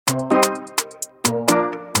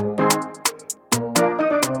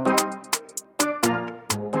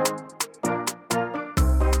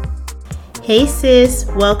Hey sis,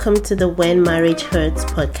 welcome to the When Marriage Hurts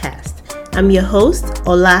podcast. I'm your host,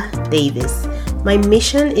 Ola Davis. My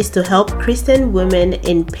mission is to help Christian women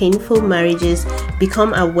in painful marriages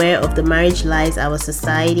become aware of the marriage lies our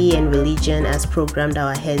society and religion has programmed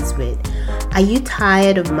our heads with. Are you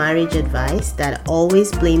tired of marriage advice that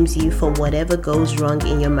always blames you for whatever goes wrong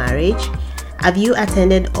in your marriage? Have you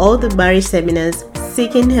attended all the marriage seminars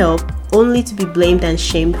seeking help only to be blamed and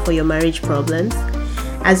shamed for your marriage problems?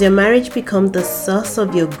 Has your marriage become the source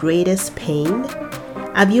of your greatest pain?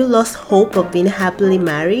 Have you lost hope of being happily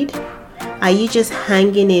married? Are you just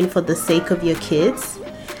hanging in for the sake of your kids?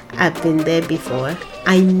 I've been there before.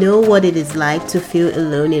 I know what it is like to feel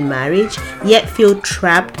alone in marriage, yet feel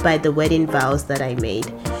trapped by the wedding vows that I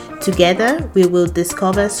made. Together, we will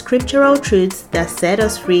discover scriptural truths that set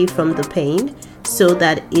us free from the pain so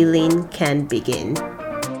that healing can begin.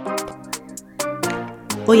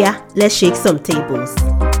 Oh yeah, let's shake some tables.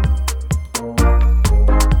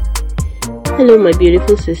 Hello my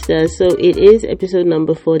beautiful sisters. So it is episode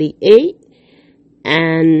number 48,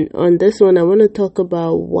 and on this one I want to talk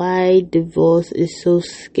about why divorce is so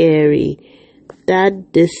scary.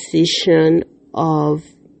 That decision of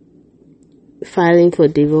filing for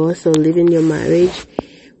divorce or leaving your marriage,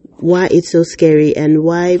 why it's so scary, and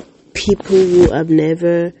why people who have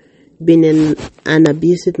never been in an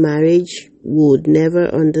abusive marriage would never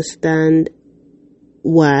understand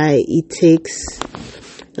why it takes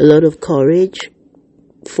a lot of courage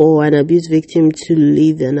for an abuse victim to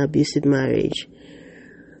leave an abusive marriage.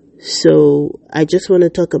 So I just want to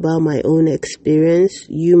talk about my own experience.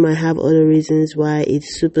 You might have other reasons why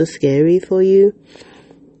it's super scary for you.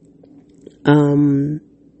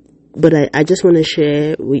 But I just want to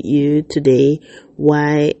share with you today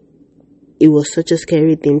why it was such a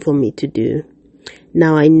scary thing for me to do.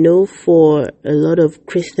 Now, I know for a lot of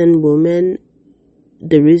Christian women,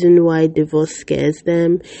 the reason why divorce scares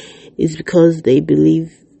them is because they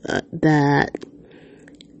believe that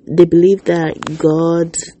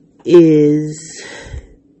God is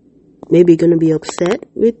maybe going to be upset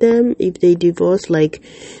with them if they divorce. Like,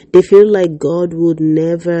 they feel like God would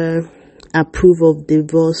never approve of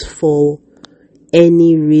divorce for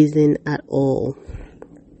any reason at all.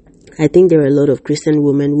 I think there are a lot of Christian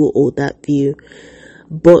women who hold that view.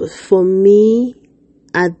 But for me,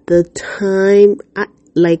 at the time,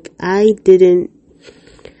 I didn't,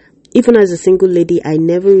 even as a single lady, I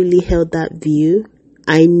never really held that view.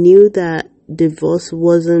 I knew that divorce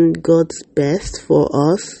wasn't God's best for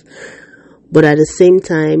us. But at the same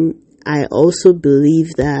time, I also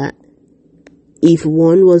believe that if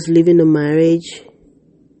one was leaving a marriage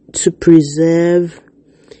to preserve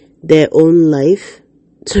their own life,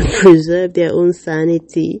 to preserve their own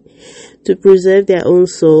sanity, to preserve their own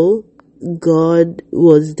soul, God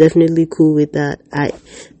was definitely cool with that.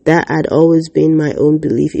 That had always been my own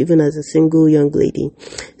belief, even as a single young lady.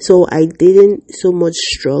 So I didn't so much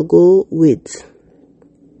struggle with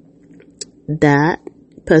that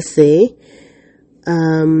per se.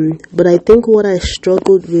 But I think what I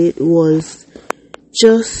struggled with was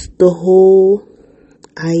just the whole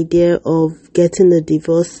idea of getting a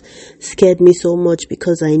divorce scared me so much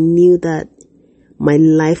because I knew that my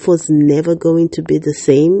life was never going to be the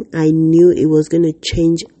same. I knew it was going to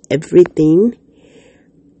change everything.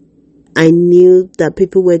 I knew that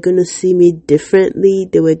people were going to see me differently.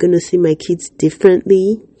 They were going to see my kids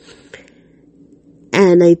differently.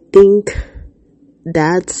 And I think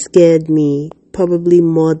that scared me probably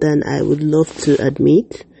more than I would love to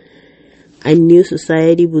admit. I knew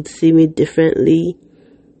society would see me differently.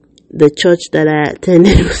 The church that I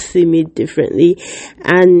attended would see me differently.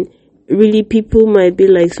 And really, people might be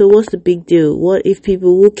like, so what's the big deal? What if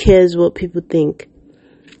who cares what people think?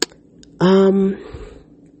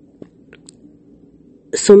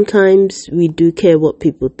 Sometimes we do care what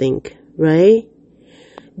people think, right?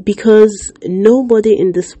 Because nobody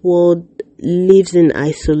in this world lives in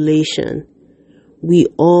isolation. We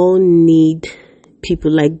all need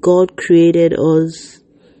people. Like, God created us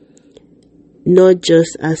not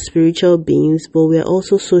just as spiritual beings, but we're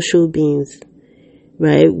also social beings,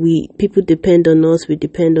 right? People depend on us, we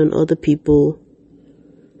depend on other people,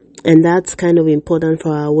 and that's kind of important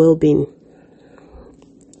for our well-being.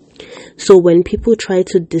 So when people try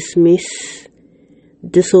to dismiss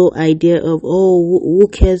this whole idea of, who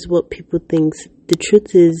cares what people think, the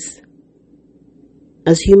truth is,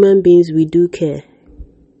 as human beings, we do care.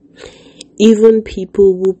 Even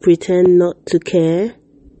people who pretend not to care,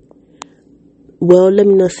 well, let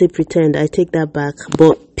me not say pretend, I take that back.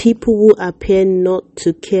 But people who appear not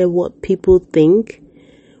to care what people think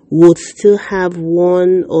would still have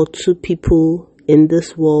one or two people in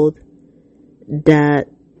this world that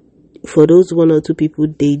for those one or two people,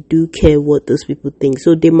 they do care what those people think.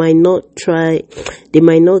 So they might not care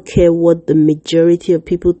what the majority of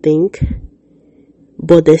people think,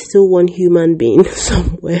 but there's still one human being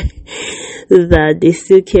somewhere that they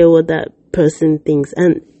still care what that person thinks.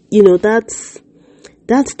 And,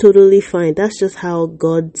 that's totally fine. That's just how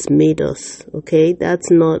God's made us, okay?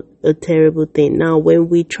 That's not a terrible thing. Now, when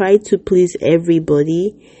we try to please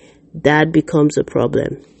everybody, that becomes a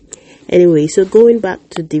problem. Anyway, so going back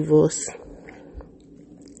to divorce,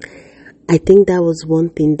 I think that was one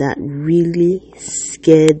thing that really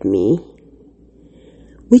scared me,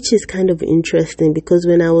 which is kind of interesting because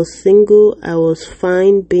when I was single, I was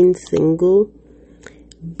fine being single.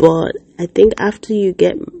 But I think after you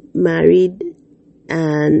get married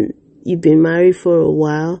and you've been married for a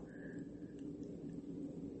while,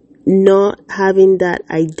 not having that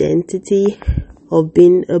identity of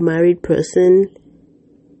being a married person,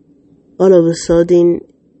 all of a sudden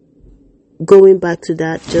going back to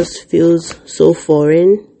that just feels so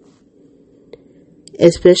foreign,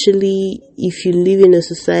 especially if you live in a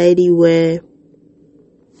society where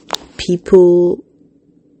people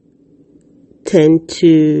tend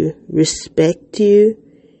to respect you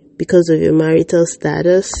because of your marital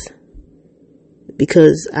status,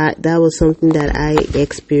 because that was something that I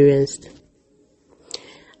experienced.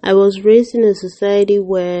 I was raised in a society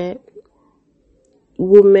where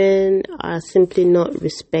women are simply not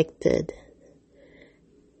respected,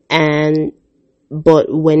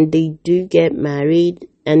 but when they do get married,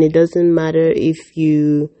 and it doesn't matter if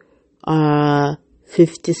you are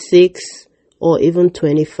 56 or even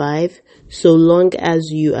 25, so long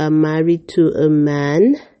as you are married to a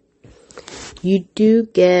man, you do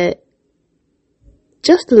get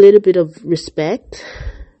just a little bit of respect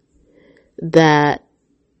that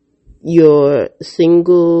your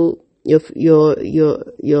single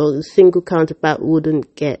counterpart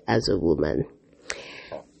wouldn't get as a woman.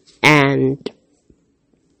 And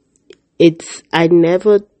I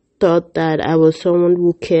never thought that I was someone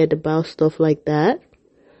who cared about stuff like that.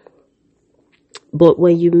 But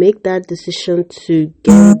when you make that decision to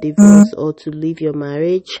get a divorce or to leave your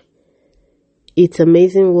marriage, it's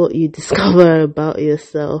amazing what you discover about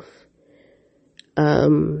yourself.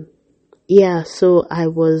 So I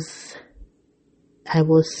was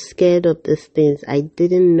scared of these things. I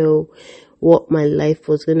didn't know what my life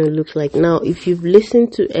was going to look like. Now, if you've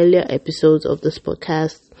listened to earlier episodes of this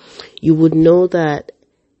podcast, you would know that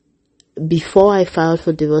before I filed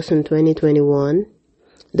for divorce in 2021,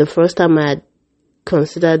 the first time I had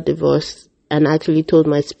considered divorce and actually told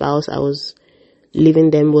my spouse I was leaving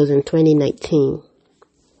them was in 2019.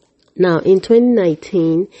 Now, in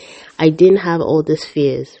 2019, I didn't have all these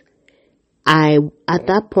fears. At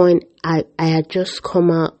that point, I had just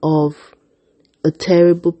come out of a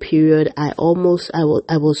terrible period. I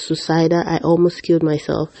was suicidal. I almost killed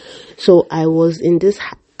myself. So I was in this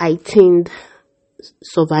heightened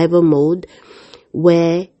survival mode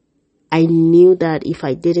where I knew that if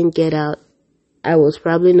I didn't get out, I was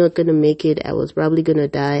probably not going to make it. I was probably going to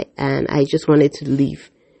die, and I just wanted to leave,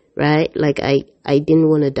 right? Like I didn't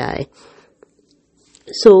want to die.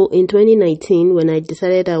 So in 2019, when I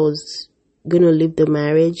decided I was going to leave the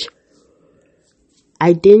marriage,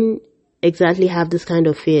 I didn't exactly have this kind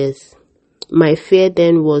of fears. My fear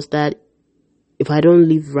then was that if I don't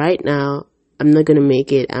leave right now, I'm not going to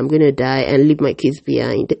make it. I'm going to die and leave my kids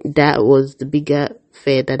behind. That was the bigger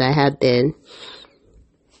fear that I had then.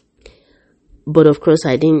 But of course,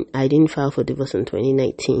 I didn't file for divorce in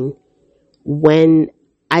 2019. When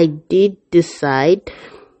I did decide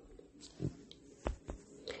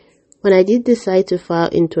to file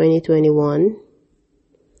in 2021,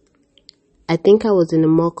 I think I was in a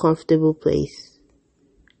more comfortable place.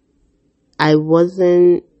 I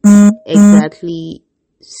wasn't exactly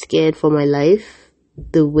scared for my life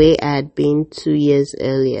the way I had been 2 years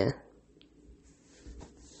earlier.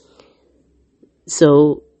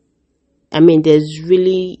 So, there's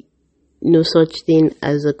really no such thing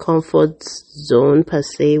as a comfort zone per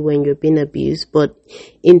se when you're being abused. But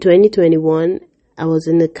in 2021, I was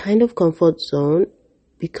in a kind of comfort zone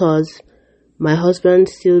because my husband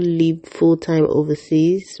still lived full-time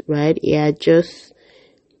overseas, right? He had just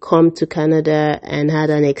come to Canada and had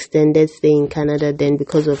an extended stay in Canada then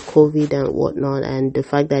because of COVID and whatnot, and the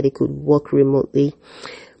fact that he could work remotely.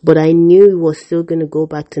 But I knew he was still going to go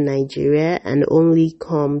back to Nigeria and only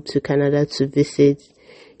come to Canada to visit,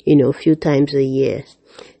 a few times a year.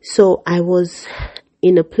 So I was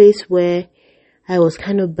in a place where I was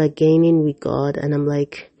kind of bargaining with God, and I'm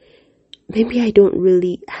like, maybe I don't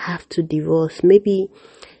really have to divorce. Maybe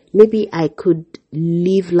I could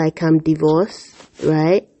live like I'm divorced,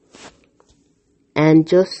 right? and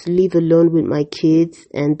just live alone with my kids,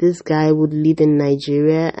 and this guy would live in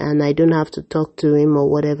Nigeria and I don't have to talk to him or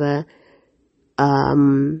whatever.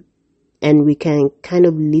 And we can kind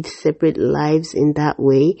of live separate lives in that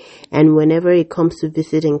way. And whenever he comes to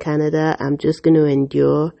visit in Canada, I'm just going to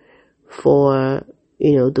endure for,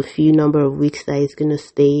 the few number of weeks that he's going to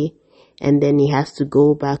stay. And then he has to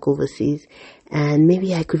go back overseas. And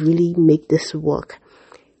maybe I could really make this work.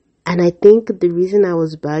 And I think the reason I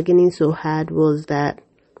was bargaining so hard was that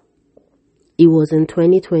it was in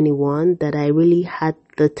 2021 that I really had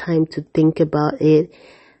the time to think about it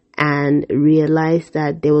and realized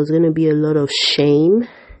that there was going to be a lot of shame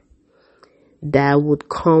that would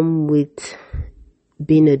come with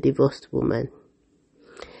being a divorced woman.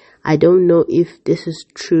 I don't know if this is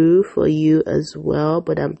true for you as well,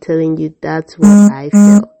 but I'm telling you, that's what I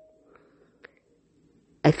felt.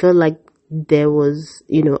 I felt like there was,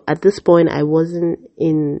 at this point I was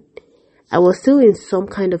still in some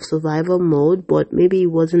kind of survival mode, but maybe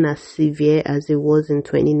it wasn't as severe as it was in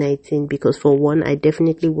 2019, because for one, I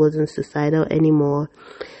definitely wasn't suicidal anymore.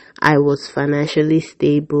 I was financially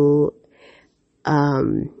stable,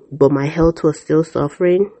 but my health was still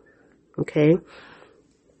suffering. Okay.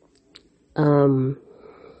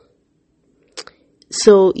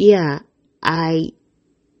 So yeah,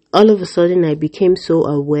 all of a sudden I became so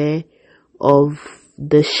aware of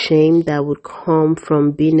the shame that would come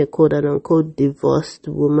from being a quote unquote divorced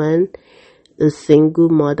woman, a single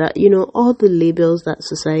mother, all the labels that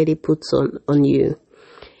society puts on you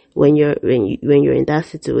when you're in that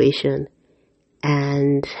situation.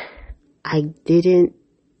 And I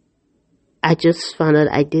just found out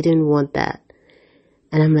I didn't want that.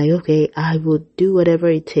 And I'm like, okay, I will do whatever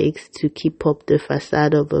it takes to keep up the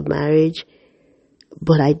facade of a marriage,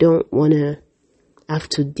 but I don't want to have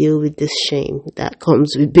to deal with this shame that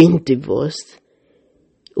comes with being divorced,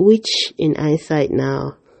 which in hindsight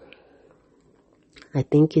now, I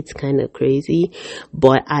think it's kind of crazy.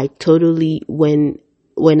 But I totally, when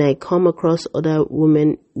I come across other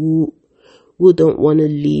women who don't want to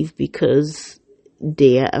leave because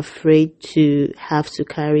they are afraid to have to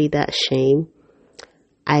carry that shame,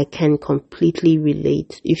 I can completely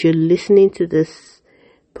relate. If you're listening to this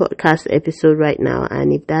podcast episode right now,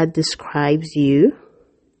 and if that describes you,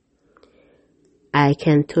 I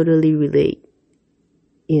can totally relate.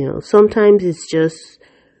 Sometimes it's just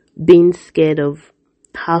being scared of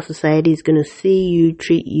how society is going to see you,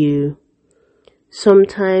 treat you.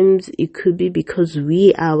 Sometimes it could be because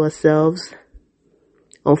we ourselves,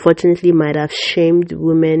 unfortunately, might have shamed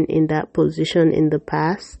women in that position in the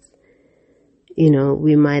past.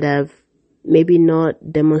 We might have maybe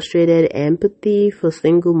not demonstrated empathy for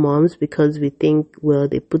single moms because we think, well,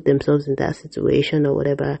 they put themselves in that situation or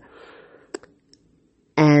whatever.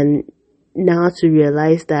 And now to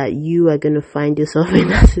realize that you are going to find yourself in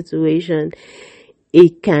that situation,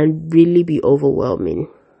 it can really be overwhelming.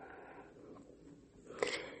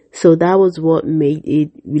 So that was what made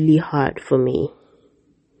it really hard for me.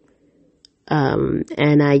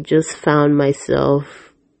 And I just found myself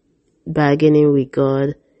bargaining with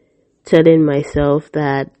God, telling myself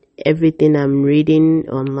that everything I'm reading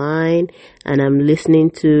online and I'm listening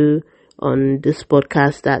to on this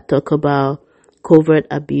podcast that talk about covert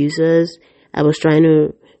abusers, I was trying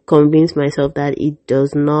to convince myself that it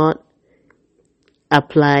does not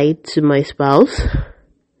apply to my spouse.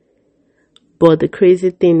 But the crazy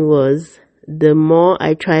thing was, the more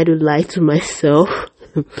I tried to lie to myself,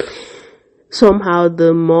 somehow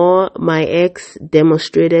the more my ex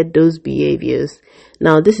demonstrated those behaviors.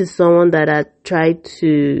 Now, this is someone that had tried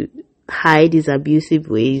to hide his abusive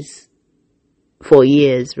ways for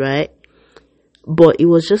years, right? But it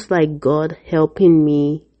was just like God helping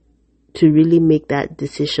me to really make that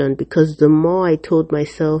decision, because the more I told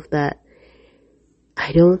myself that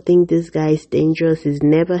I don't think this guy is dangerous, he's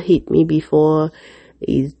never hit me before,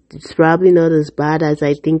 it's probably not as bad as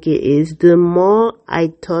I think it is, the more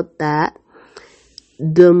I thought that,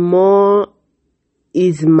 the more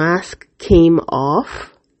his mask came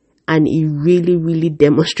off and he really, really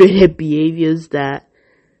demonstrated behaviors that,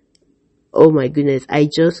 oh my goodness, I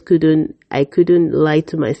couldn't lie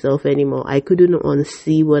to myself anymore. I couldn't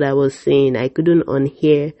unsee what I was saying. I couldn't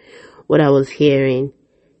unhear what I was hearing.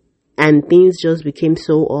 And things just became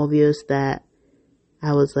so obvious that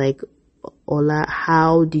I was like, Ola,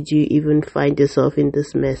 how did you even find yourself in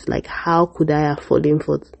this mess? Like, how could I have fallen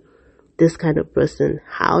for this kind of person?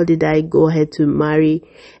 How did I go ahead to marry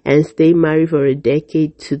and stay married for a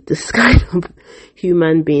decade to this kind of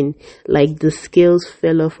human being? Like, the scales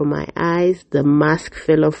fell off from my eyes, the mask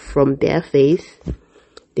fell off from their face.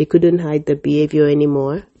 They couldn't hide the behavior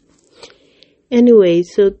anymore. Anyway,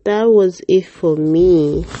 so that was it for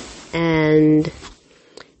me. And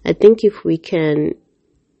I think if we can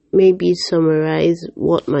maybe summarize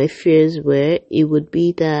what my fears were, it would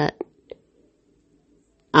be that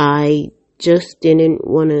I just didn't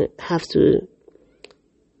want to have to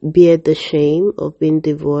bear the shame of being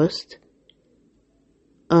divorced.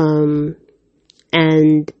 And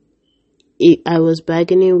I was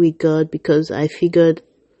bargaining with God because I figured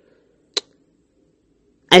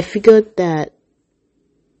that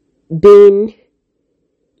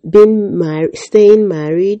staying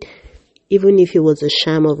married, even if it was a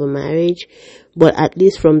sham of a marriage, but at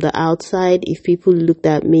least from the outside, if people looked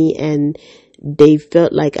at me and they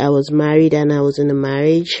felt like I was married and I was in a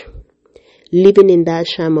marriage, living in that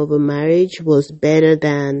sham of a marriage was better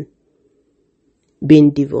than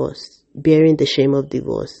being divorced, bearing the shame of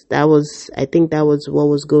divorce. I think that was what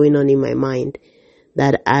was going on in my mind,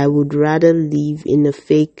 that I would rather live in a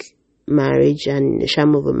fake marriage and a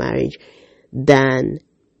sham of a marriage than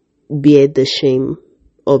bear the shame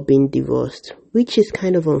of being divorced, which is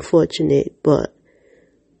kind of unfortunate, but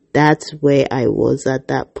that's where I was at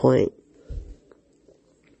that point.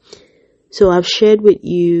 So I've shared with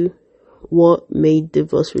you what made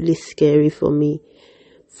divorce really scary for me.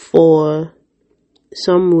 For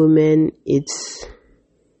some women, it's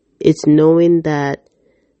knowing that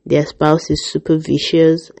their spouse is super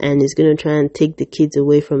vicious and is going to try and take the kids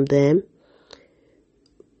away from them.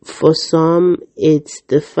 For some, it's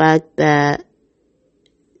the fact that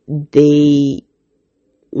they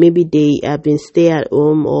have been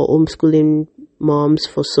stay-at-home or homeschooling moms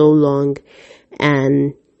for so long,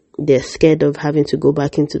 and they're scared of having to go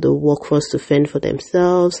back into the workforce to fend for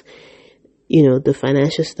themselves, the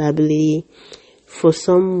financial stability. For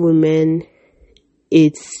some women,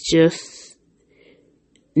 it's just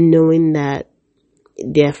knowing that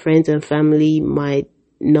their friends and family might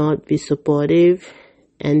not be supportive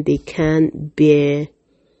and they can't bear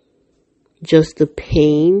just the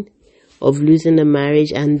pain of losing a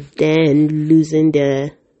marriage and then losing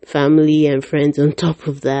their family and friends on top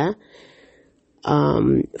of that.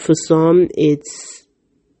 For some,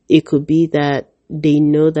 it could be that they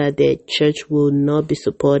know that their church will not be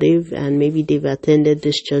supportive, and maybe they've attended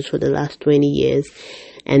this church for the last 20 years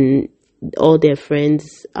and all their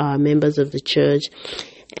friends are members of the church,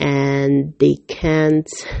 and they can't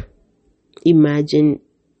imagine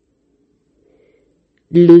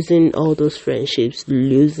losing all those friendships,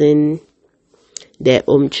 losing their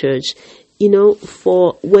home church.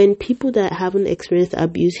 For when people that haven't experienced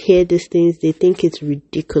abuse hear these things, they think it's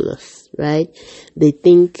ridiculous, right? They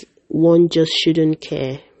think one just shouldn't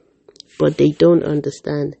care, but they don't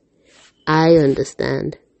understand. I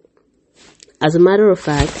understand. As a matter of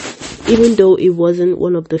fact, even though it wasn't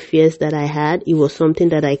one of the fears that I had, it was something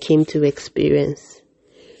that I came to experience.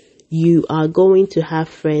 You are going to have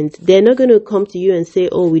friends. They're not going to come to you and say,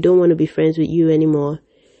 oh, we don't want to be friends with you anymore.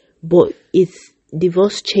 But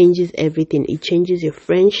divorce changes everything. It changes your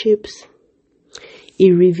friendships.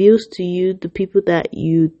 It reveals to you the people that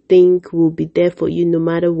you think will be there for you no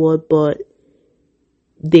matter what, but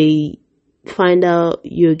they find out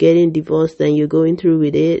you're getting divorced and you're going through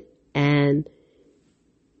with it, and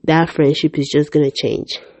that friendship is just going to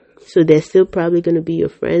change. So they're still probably going to be your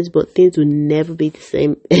friends, but things will never be the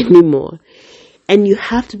same anymore. And you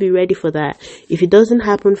have to be ready for that. If it doesn't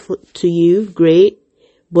happen to you, great.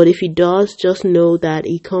 But if it does, just know that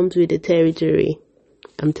it comes with the territory.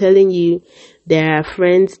 I'm telling you, there are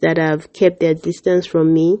friends that have kept their distance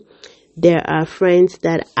from me. There are friends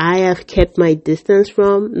that I have kept my distance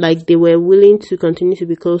from. Like, they were willing to continue to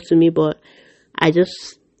be close to me, but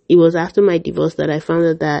it was after my divorce that I found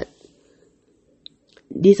out that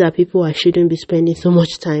these are people I shouldn't be spending so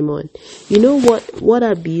much time on. You know what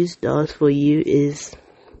abuse does for you is,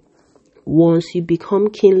 once you become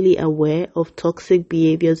keenly aware of toxic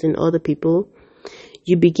behaviors in other people,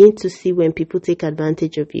 you begin to see when people take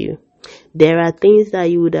advantage of you. There are things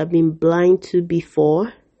that you would have been blind to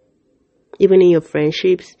before, even in your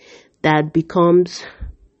friendships, that becomes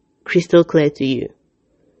crystal clear to you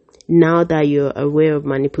now that you're aware of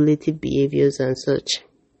manipulative behaviors and such.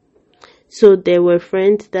 So there were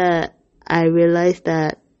friends that I realized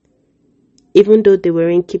that even though they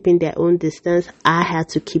weren't keeping their own distance, I had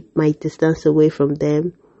to keep my distance away from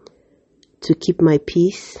them to keep my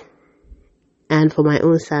peace and for my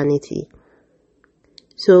own sanity.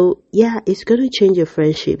 So yeah, it's going to change your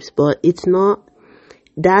friendships, but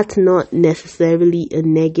that's not necessarily a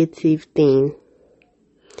negative thing.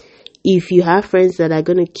 If you have friends that are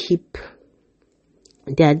going to keep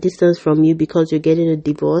their distance from you because you're getting a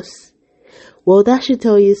divorce, well, that should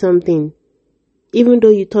tell you something. Even though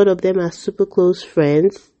you thought of them as super close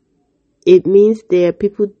friends, it means there are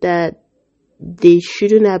people that they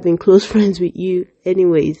shouldn't have been close friends with you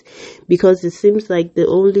anyways, because it seems like the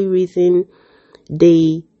only reason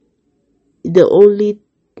the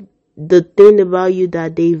thing about you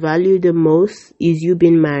that they value the most is you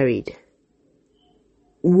being married.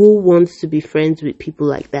 Who wants to be friends with people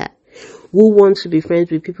like that? Who wants to be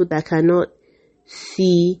friends with people that cannot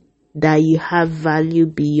see that you have value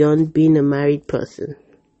beyond being a married person?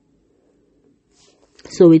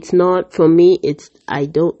 So it's not, for me, I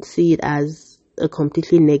don't see it as a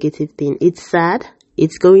completely negative thing. It's sad.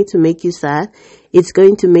 It's going to make you sad. It's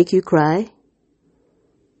going to make you cry.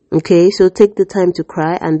 Okay, so take the time to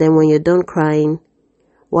cry, and then when you're done crying,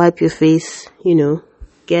 wipe your face,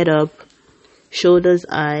 get up, shoulders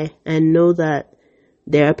high, and know that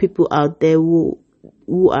there are people out there who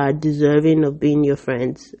are deserving of being your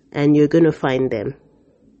friends, and you're going to find them.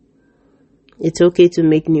 It's okay to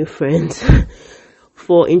make new friends.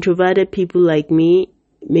 For introverted people like me,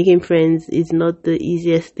 making friends is not the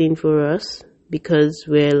easiest thing for us, because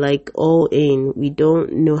we're like all in. We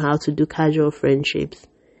don't know how to do casual friendships.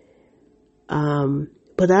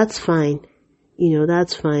 But that's fine.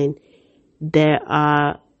 That's fine. There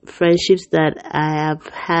are friendships that I have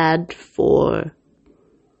had for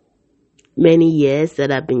many years that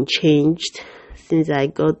have been changed since I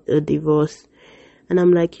got a divorce. And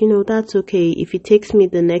I'm like, that's okay. If it takes me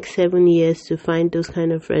the next 7 years to find those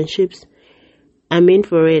kind of friendships, I'm in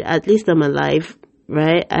for it. At least I'm alive,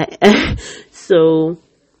 right?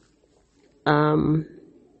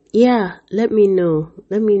 Yeah, let me know.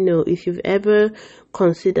 Let me know if you've ever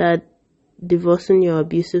considered divorcing your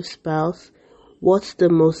abusive spouse. What's the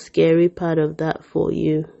most scary part of that for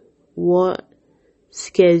you? What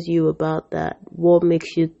scares you about that? What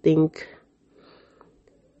makes you think,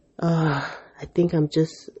 I think I'm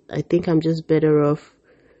just better off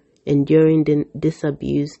enduring this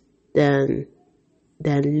abuse than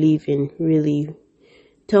leaving, really.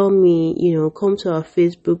 Tell me, come to our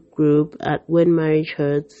Facebook group at When Marriage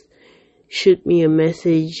Hurts. Shoot me a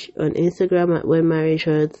message on Instagram at When Marriage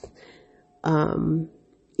Hurts.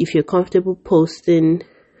 If you're comfortable posting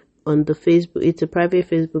on the Facebook, it's a private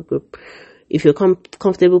Facebook group. If you're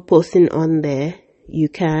comfortable posting on there, you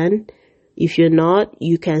can. If you're not,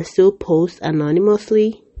 you can still post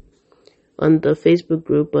anonymously on the Facebook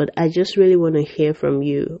group. But I just really want to hear from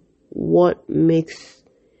you. What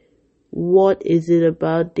is it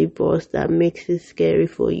about divorce that makes it scary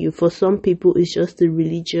for you? For some people, it's just the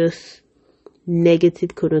religious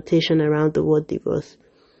negative connotation around the word divorce.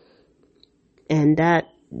 And that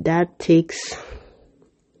takes,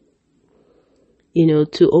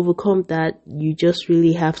 to overcome that, you just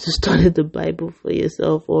really have to study the Bible for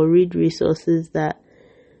yourself or read resources that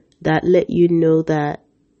let you know that,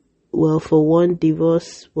 well, for one,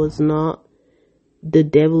 divorce was not the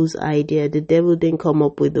devil's idea. The devil didn't come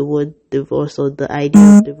up with the word divorce or the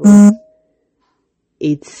idea of divorce.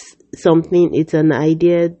 It's an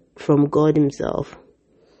idea from God himself.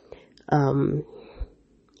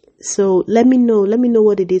 So let me know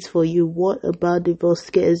what it is for you. What about divorce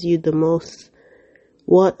scares you the most?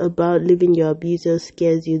 What about leaving your abuser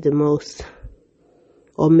scares you the most?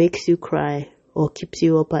 Or makes you cry or keeps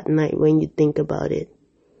you up at night when you think about it?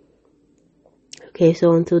 Okay,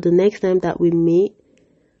 so until the next time that we meet,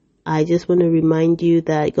 I just want to remind you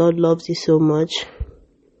that God loves you so much.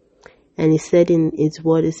 And he said in his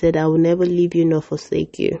word, he said, I will never leave you nor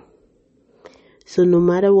forsake you. So no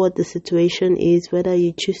matter what the situation is, whether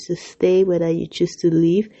you choose to stay, whether you choose to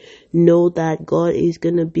leave, know that God is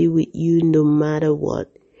going to be with you no matter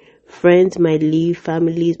what. Friends might leave,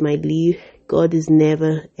 families might leave. God is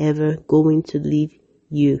never, ever going to leave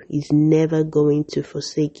you. He's never going to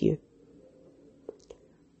forsake you.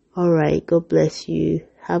 All right. God bless you.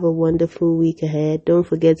 Have a wonderful week ahead. Don't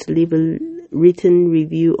forget to leave a written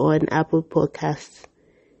review on Apple Podcasts.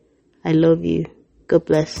 I love you. God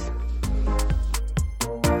bless.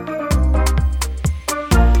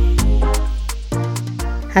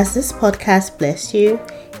 Has this podcast blessed you?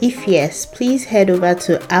 If yes, please head over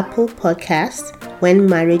to Apple Podcasts, When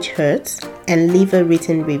Marriage Hurts, and leave a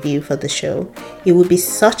written review for the show. It would be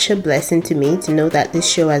such a blessing to me to know that this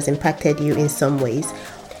show has impacted you in some ways.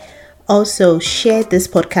 Also, share this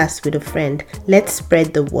podcast with a friend. Let's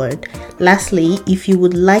spread the word. Lastly, if you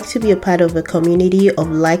would like to be a part of a community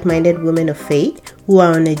of like-minded women of faith who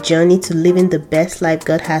are on a journey to living the best life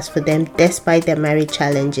God has for them despite their marriage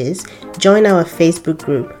challenges, join our Facebook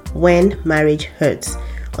group, When Marriage Hurts.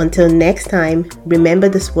 Until next time, remember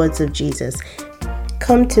these words of Jesus.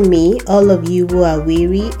 Come to me, all of you who are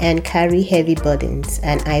weary and carry heavy burdens,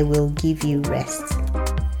 and I will give you rest.